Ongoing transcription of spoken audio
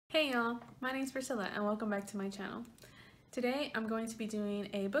Hey y'all, my name's Priscilla and welcome back to my channel. Today I'm going to be doing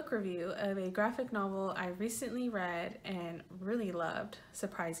a book review of a graphic novel I recently read and really loved,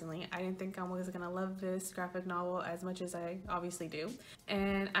 surprisingly. I didn't think I was going to love this graphic novel as much as I obviously do.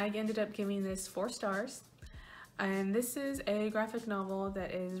 And I ended up giving this 4 stars. And this is a graphic novel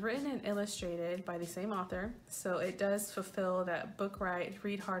that is written and illustrated by the same author. So it does fulfill that book right,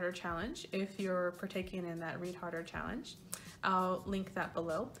 read harder challenge if you're partaking in that read harder challenge. I'll link that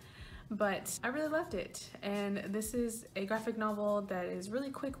below. But I really loved it. And this is a graphic novel that is really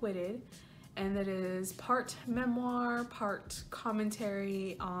quick-witted and that is part memoir, part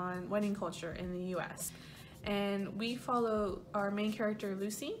commentary on wedding culture in the US. And we follow our main character,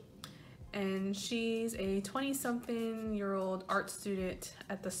 Lucy, and she's a 20-something-year-old art student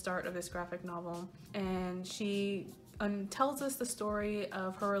at the start of this graphic novel. And she tells us the story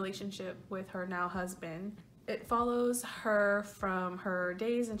of her relationship with her now husband. It follows her from her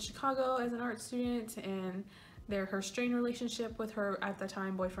days in Chicago as an art student and her strained relationship with her at the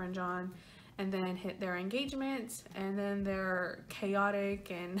time boyfriend John, and then hit their engagement, and then their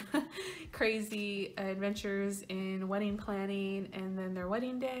chaotic and crazy adventures in wedding planning, and then their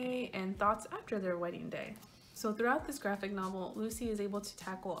wedding day and thoughts after their wedding day. So throughout this graphic novel, Lucy is able to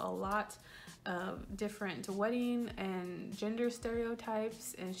tackle a lot of different wedding and gender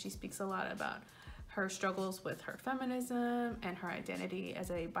stereotypes, and she speaks a lot about her struggles with her feminism and her identity as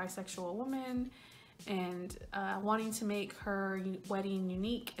a bisexual woman, and wanting to make her wedding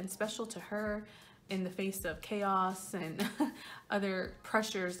unique and special to her in the face of chaos and other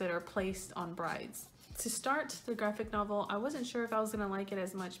pressures that are placed on brides. To start the graphic novel, I wasn't sure if I was gonna like it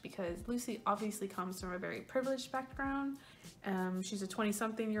as much because Lucy obviously comes from a very privileged background. She's a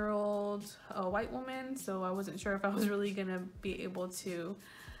 20-something-year-old white woman, so I wasn't sure if I was really gonna be able to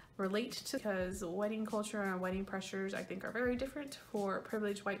relate to, because wedding culture and wedding pressures I think are very different for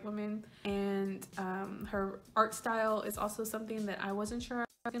privileged white women, and her art style is also something that I wasn't sure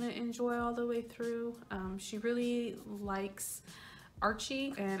I was gonna enjoy all the way through. She really likes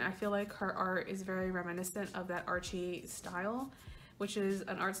Archie, and I feel like her art is very reminiscent of that Archie style, which is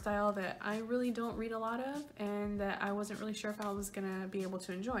an art style that I really don't read a lot of and that I wasn't really sure if I was gonna be able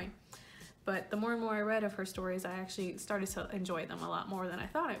to enjoy. But the more and more I read of her stories, I actually started to enjoy them a lot more than I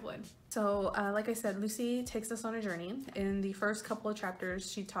thought I would. So like I said, Lucy takes us on a journey. In the first couple of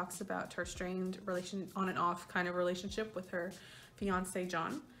chapters, she talks about her strained on and off kind of relationship with her fiance,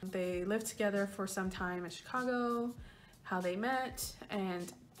 John. They lived together for some time in Chicago, how they met,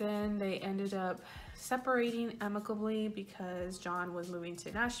 and then they ended up separating amicably because John was moving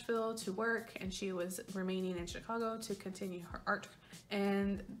to Nashville to work and she was remaining in Chicago to continue her art.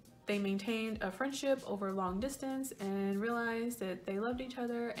 And they maintained a friendship over long distance and realized that they loved each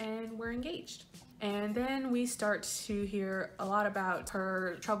other and were engaged. And then we start to hear a lot about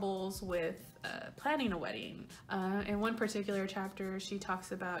her troubles with planning a wedding. In one particular chapter, she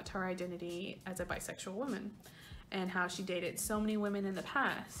talks about her identity as a bisexual woman and how she dated so many women in the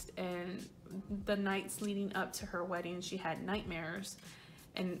past, and the nights leading up to her wedding, she had nightmares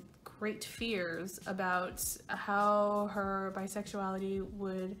and great fears about how her bisexuality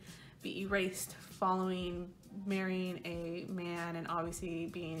would be erased following marrying a man and obviously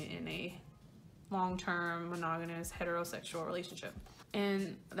being in a long-term monogamous heterosexual relationship.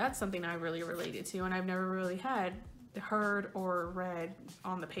 And that's something I really related to, and I've never really had heard or read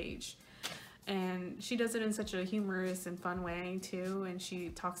on the page. And she does it in such a humorous and fun way too, and she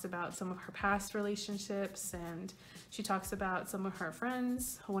talks about some of her past relationships, and she talks about some of her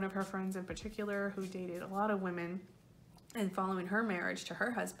friends, one of her friends in particular who dated a lot of women, and following her marriage to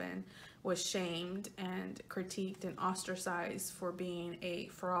her husband was shamed and critiqued and ostracized for being a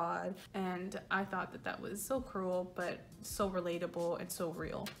fraud. And I thought that that was so cruel but so relatable and so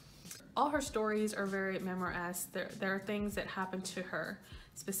real. All her stories are very memoir-esque. There are things that happened to her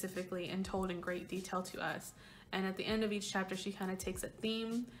specifically and told in great detail to us. And at the end of each chapter, she kind of takes a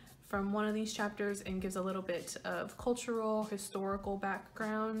theme from one of these chapters and gives a little bit of cultural, historical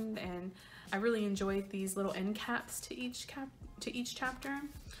background. And I really enjoyed these little end caps to each chapter.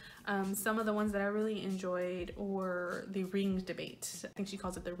 Some of the ones that I really enjoyed were the ring debate. I think she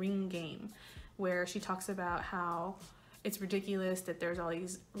calls it the ring game, where she talks about how it's ridiculous that there's all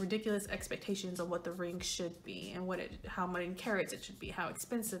these ridiculous expectations of what the ring should be and how many carats it should be, how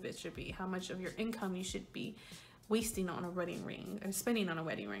expensive it should be, how much of your income you should be wasting on a wedding ring, or spending on a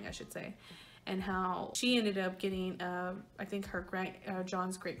wedding ring, I should say. And how she ended up getting, I think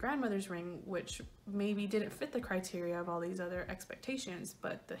John's great-grandmother's ring, which maybe didn't fit the criteria of all these other expectations,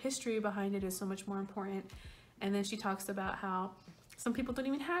 but the history behind it is so much more important. And then she talks about how some people don't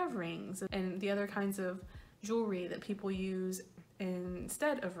even have rings and the other kinds of jewelry that people use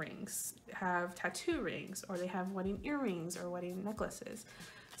instead of rings, have tattoo rings, or they have wedding earrings or wedding necklaces.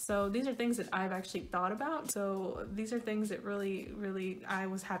 So these are things that I've actually thought about. So these are things that really I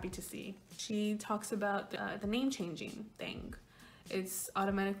was happy to see. She talks about the name changing thing. It's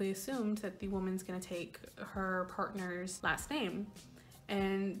automatically assumed that the woman's gonna take her partner's last name.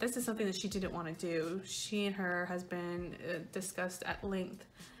 And this is something that she didn't want to do. She and her husband discussed at length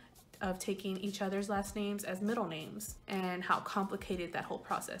of taking each other's last names as middle names and how complicated that whole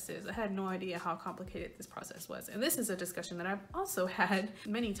process is. I had no idea how complicated this process was. And this is a discussion that I've also had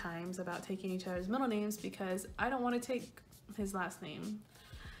many times about taking each other's middle names, because I don't want to take his last name.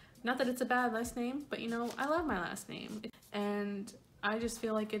 Not that it's a bad last name, but you know, I love my last name. And I just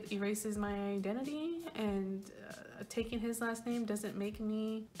feel like it erases my identity, and taking his last name doesn't make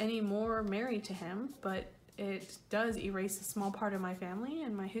me any more married to him, but it does erase a small part of my family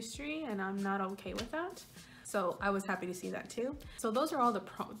and my history, and I'm not okay with that. So I was happy to see that too. So those are all the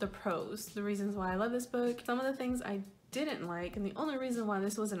pros, the reasons why I love this book. Some of the things I didn't like, and the only reason why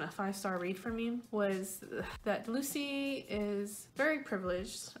this wasn't a 5-star read for me, was that Lucy is very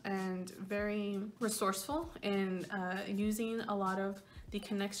privileged and very resourceful in using a lot of the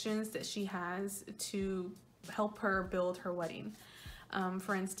connections that she has to help her build her wedding.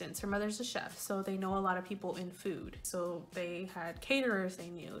 For instance, her mother's a chef, so they know a lot of people in food. So they had caterers they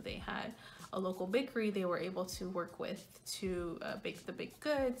knew, they had a local bakery they were able to work with to bake the baked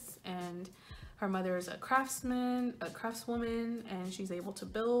goods, and her mother is a craftswoman, and she's able to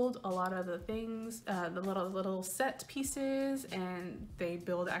build a lot of the things, the little set pieces, and they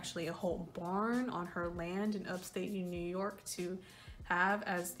build actually a whole barn on her land in upstate New York to have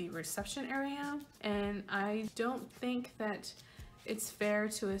as the reception area. And I don't think that it's fair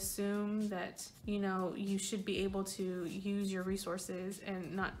to assume that, you know, you should be able to use your resources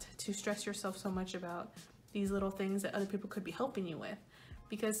and not to stress yourself so much about these little things that other people could be helping you with,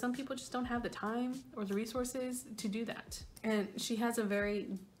 because some people just don't have the time or the resources to do that. And she has a very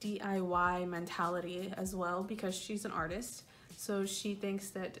DIY mentality as well, because she's an artist. So she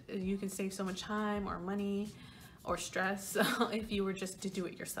thinks that you can save so much time or money or stress if you were just to do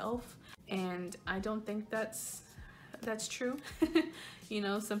it yourself. And I don't think that's true. You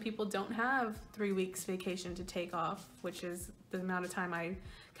know, some people don't have 3 weeks vacation to take off, which is the amount of time I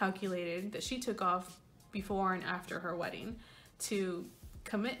calculated that she took off before and after her wedding to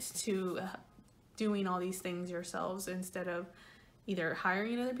commit to doing all these things yourselves, instead of either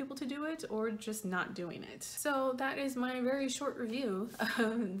hiring other people to do it or just not doing it. So that is my very short review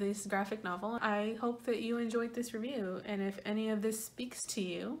of this graphic novel. I hope that you enjoyed this review, and if any of this speaks to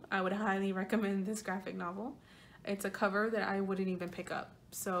you, I would highly recommend this graphic novel. It's a cover that I wouldn't even pick up,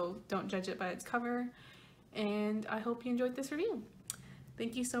 so don't judge it by its cover, and I hope you enjoyed this review.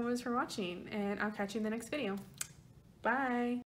 Thank you so much for watching, and I'll catch you in the next video. Bye!